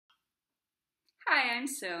Hi, I'm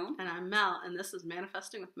Sue. And I'm Mel, and this is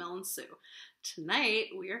Manifesting with Mel and Sue. Tonight,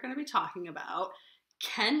 we are going to be talking about,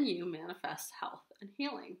 can you manifest health and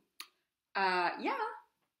healing? Yeah,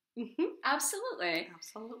 absolutely.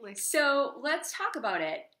 Absolutely. So let's talk about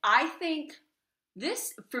it. I think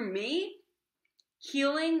this, for me,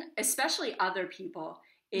 healing, especially other people,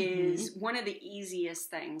 is one of the easiest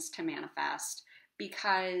things to manifest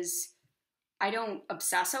because I don't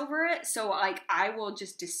obsess over it. So like I will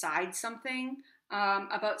just decide something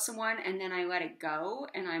about someone and then I let it go,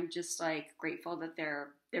 and I'm just like grateful that they're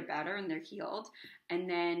better and they're healed, and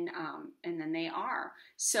then they are.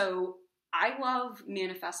 So I love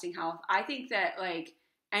manifesting health. I think that like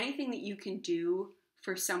anything that you can do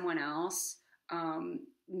for someone else,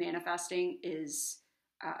 manifesting is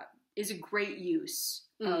a great use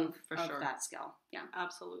of that skill. Yeah,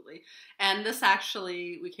 absolutely. And this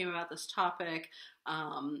actually, we came about this topic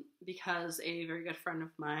because a very good friend of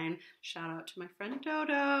mine, shout out to my friend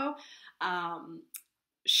Dodo,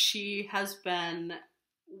 she has been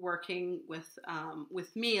working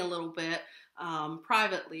with me a little bit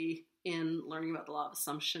privately in learning about the law of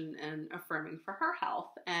assumption and affirming for her health.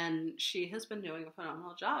 And she has been doing a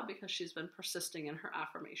phenomenal job because she's been persisting in her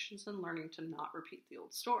affirmations and learning to not repeat the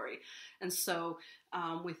old story. And so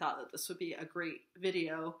we thought that this would be a great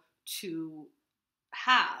video to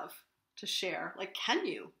have, to share. Like, can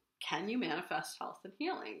you manifest health and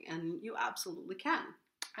healing? And you absolutely can.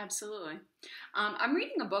 Absolutely. I'm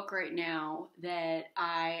reading a book right now that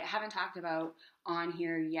I haven't talked about on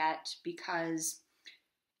here yet because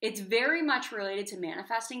it's very much related to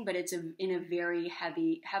manifesting, but it's in a very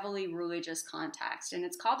heavily religious context. And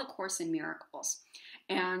it's called A Course in Miracles.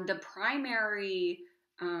 And the primary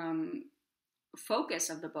focus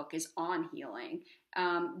of the book is on healing.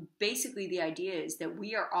 Basically, the idea is that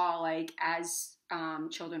we are all, like, as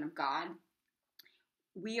children of God,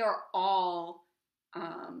 we are all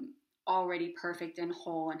already perfect and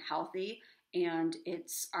whole and healthy. And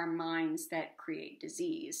it's our minds that create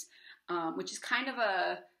disease, which is kind of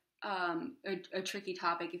a tricky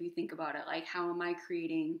topic if you think about it. Like, how am I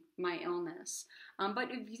creating my illness?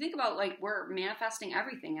 But if you think about, like, we're manifesting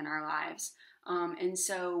everything in our lives. And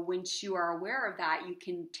so once you are aware of that, you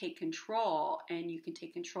can take control, and you can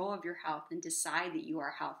take control of your health and decide that you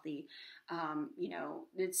are healthy.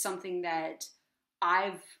 It's something that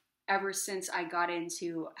I've, ever since I got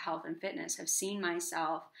into health and fitness, have seen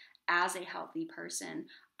myself as a healthy person.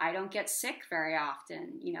 I don't get sick very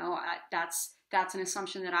often. That's an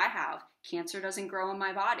assumption that I have. Cancer doesn't grow in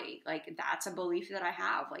my body. Like, that's a belief that I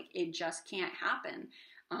have. Like, it just can't happen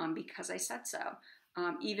because I said so.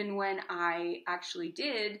 Even when I actually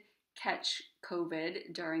did catch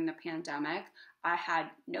COVID during the pandemic, I had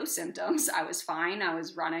no symptoms. I was fine. I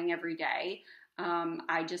was running every day.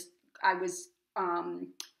 I was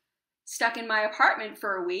stuck in my apartment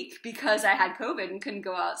for a week because I had COVID and couldn't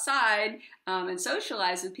go outside and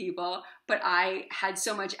socialize with people. But I had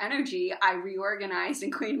so much energy, I reorganized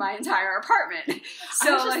and cleaned my entire apartment. So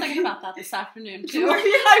I was just thinking about that this afternoon too.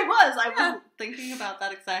 I was thinking about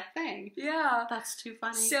that exact thing. Yeah. That's too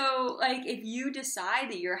funny. So, like, if you decide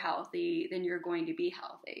that you're healthy, then you're going to be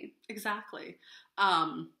healthy. Exactly.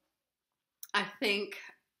 I think,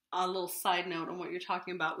 a little side note on what you're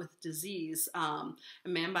talking about with disease, a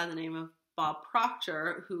man by the name of Bob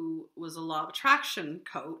Proctor, who was a law of attraction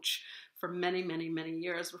coach for many, many, many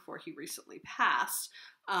years before he recently passed,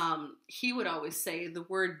 he would always say the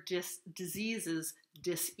word disease is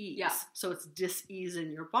dis-ease. Yeah. So it's dis-ease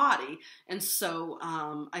in your body. And so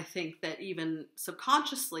I think that even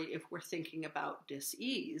subconsciously, if we're thinking about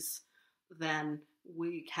dis-ease, then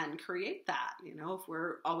we can create that. If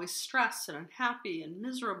we're always stressed and unhappy and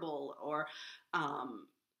miserable, or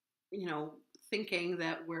thinking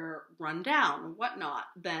that we're run down and whatnot,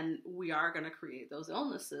 then we are going to create those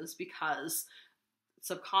illnesses because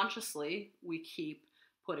subconsciously we keep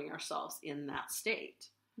putting ourselves in that state.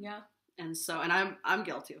 Yeah. And so, and I'm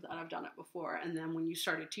guilty of that. I've done it before. And then when you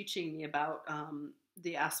started teaching me about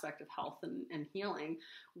the aspect of health and healing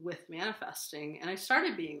with manifesting, and I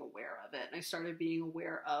started being aware of it, and I started being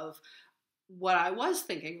aware of what I was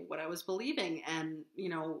thinking, what I was believing. And,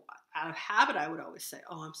 out of habit, I would always say,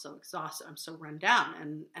 oh, I'm so exhausted, I'm so run down.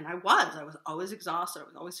 And I was always exhausted. I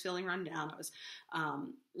was always feeling run down. I was,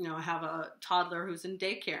 I have a toddler who's in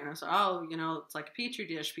daycare, and I was like, oh, it's like a petri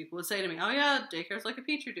dish. People would say to me, oh yeah, daycare's like a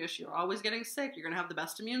petri dish. You're always getting sick. You're going to have the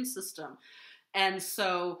best immune system. And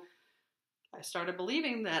so I started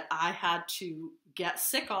believing that I had to get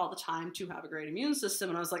sick all the time to have a great immune system.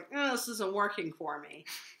 And I was like, this isn't working for me.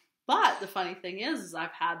 But the funny thing is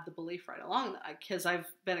I've had the belief right along that, because I've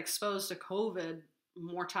been exposed to COVID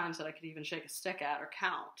more times than I could even shake a stick at or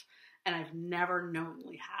count. and I've never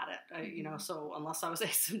knowingly had it. You know, so unless I was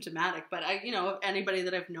asymptomatic, but anybody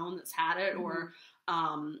that I've known that's had it, or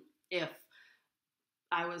if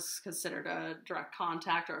I was considered a direct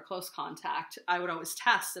contact or a close contact, I would always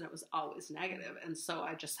test, and it was always negative. And so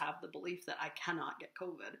I just have the belief that I cannot get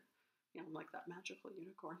COVID. I'm like that magical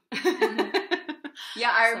unicorn.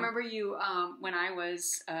 Yeah, I remember you when I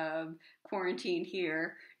was quarantined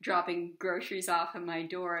here, dropping groceries off at my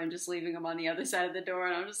door and just leaving them on the other side of the door,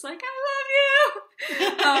 and I'm just like, I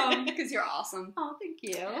love you, because you're awesome. Oh, thank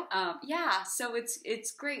you. Yeah, so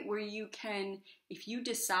it's great where you can, if you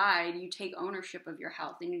decide, you take ownership of your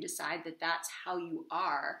health and you decide that that's how you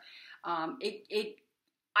are.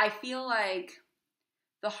 I feel like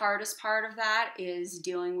the hardest part of that is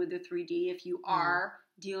dealing with the 3D. If you are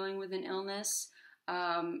dealing with an illness,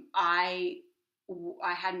 I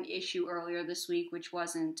had an issue earlier this week, which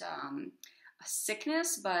wasn't a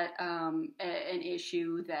sickness, but an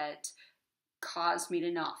issue that caused me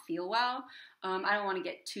to not feel well. I don't want to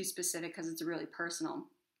get too specific because it's really personal,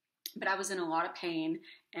 but I was in a lot of pain,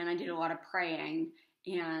 and I did a lot of praying,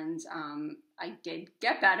 and I did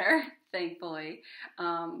get better, thankfully.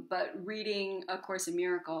 But reading A Course in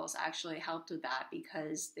Miracles actually helped with that,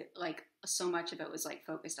 because so much of it was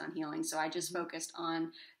focused on healing. So I just focused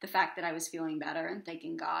on the fact that I was feeling better and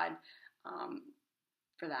thanking God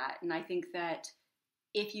for that. And I think that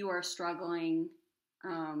if you are struggling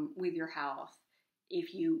with your health,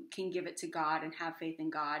 if you can give it to God and have faith in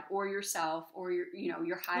God or yourself or your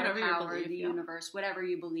higher Whatever power, believe, the universe, whatever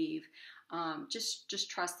you believe,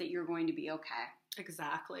 just trust that you're going to be okay.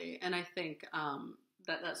 Exactly. And I think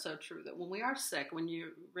that's so true, that when we are sick, when you're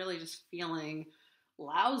really just feeling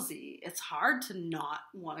lousy, it's hard to not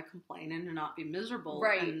want to complain and to not be miserable.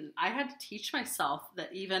 Right. And I had to teach myself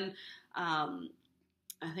that even, I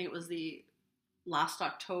think it was the last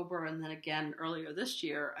October, and then again earlier this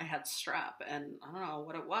year, I had strep, and I don't know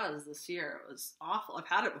what it was this year. It was awful. I've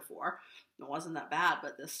had it before. It wasn't that bad,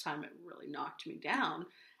 but this time it really knocked me down.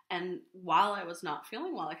 And while I was not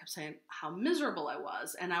feeling well, I kept saying how miserable I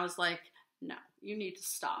was. And I was like, no, you need to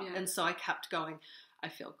stop. Yeah. And so I kept going, I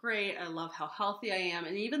feel great. I love how healthy I am.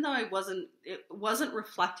 And even though it wasn't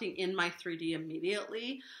reflecting in my 3D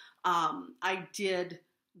immediately, I did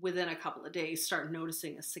within a couple of days start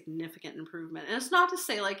noticing a significant improvement. And it's not to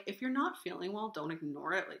say if you're not feeling well, don't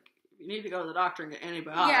ignore it. You need to go to the doctor and get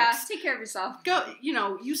antibiotics. Yeah, take care of yourself. Go,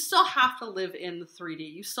 you still have to live in the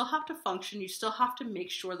 3D. You still have to function. You still have to make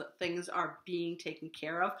sure that things are being taken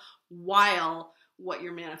care of while what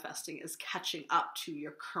you're manifesting is catching up to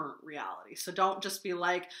your current reality. So don't just be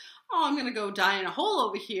like, oh, I'm going to go die in a hole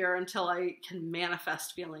over here until I can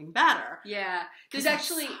manifest feeling better. Yeah. There's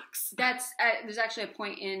actually a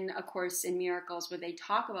point in A Course in Miracles where they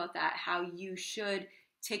talk about that, how you should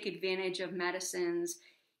take advantage of medicines,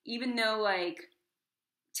 even though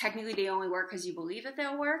technically they only work because you believe that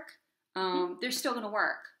they'll work. They're still going to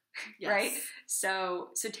work. Yes. Right? So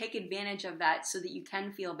take advantage of that so that you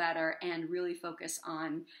can feel better and really focus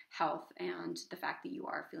on health and the fact that you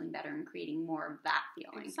are feeling better and creating more of that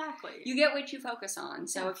feeling. Exactly. You get what you focus on.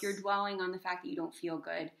 So if you're dwelling on the fact that you don't feel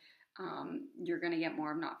good, you're going to get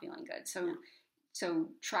more of not feeling good. So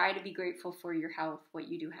try to be grateful for your health, what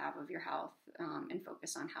you do have of your health, and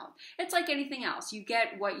focus on health. It's like anything else. You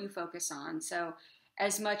get what you focus on. So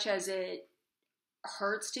as much as it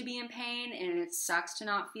hurts to be in pain and it sucks to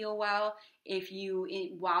not feel well,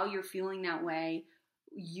 while you're feeling that way,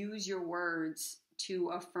 use your words to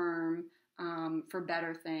affirm for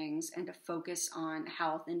better things and to focus on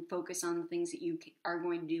health and focus on the things that you are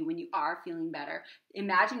going to do when you are feeling better.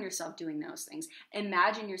 Imagine yourself doing those things.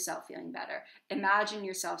 Imagine yourself feeling better. Imagine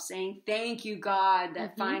yourself saying, thank you, God,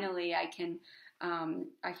 that finally I can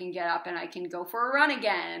get up and I can go for a run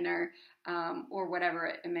again, or whatever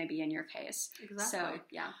it may be in your case. Exactly. So,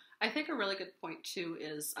 yeah. I think a really good point too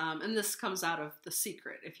is, and this comes out of The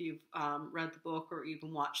Secret, if you've read the book or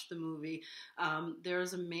even watched the movie,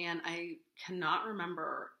 there's a man, I cannot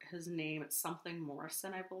remember his name, it's something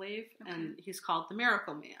Morrison, I believe, and he's called the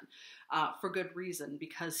Miracle Man, for good reason,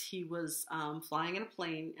 because he was flying in a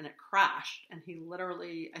plane and it crashed, and he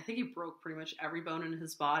literally, I think he broke pretty much every bone in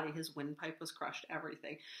his body, his windpipe was crushed,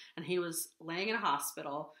 everything, and he was laying in a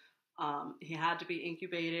hospital. He had to be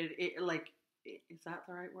incubated, is that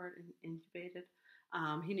the right word? Incubated?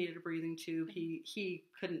 He needed a breathing tube. He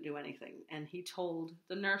couldn't do anything. And he told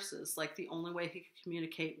the nurses, the only way he could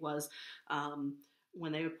communicate was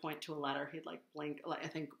when they would point to a letter, he'd blink. I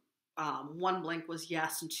think one blink was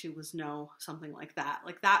yes and two was no, something like that.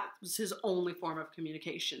 That was his only form of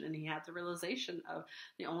communication. And he had the realization of,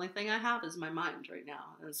 the only thing I have is my mind right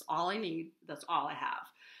now. That's all I need. That's all I have.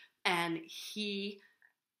 And he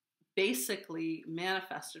basically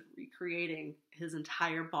manifested recreating his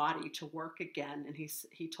entire body to work again. And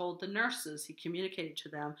he told the nurses, he communicated to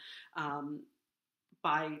them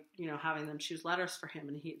by, you know, having them choose letters for him,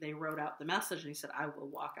 and they wrote out the message, and he said, I will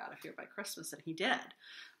walk out of here by Christmas, and he did.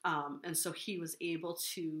 And so he was able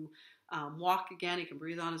to walk again. He can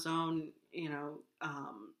breathe on his own, you know,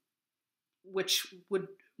 which would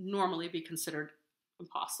normally be considered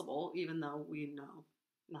impossible, even though we know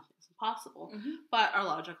nothing's impossible. Mm-hmm. But our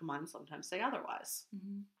logical minds sometimes say otherwise.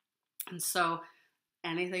 Mm-hmm. And so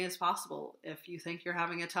anything is possible. If you think you're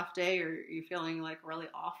having a tough day, or you're feeling like really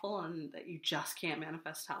awful and that you just can't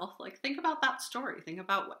manifest health, like, think about that story. Think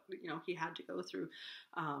about what, you know, he had to go through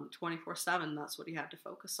 24/7. That's what he had to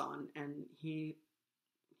focus on. And he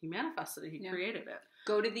manifested it. He created it.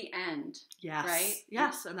 Go to the end. Yes. Right?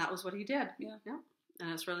 Yes. And that was what he did. Yeah. Yeah. And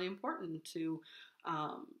it's really important to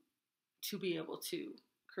be able to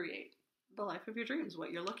create the life of your dreams, what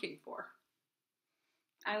you're looking for.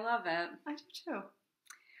 I love it. I do too.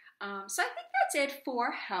 So I think that's it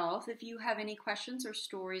for health. If you have any questions or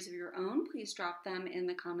stories of your own, please drop them in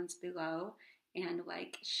the comments below, and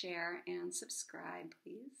like, share, and subscribe,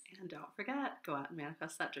 please. And don't forget, go out and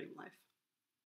manifest that dream life.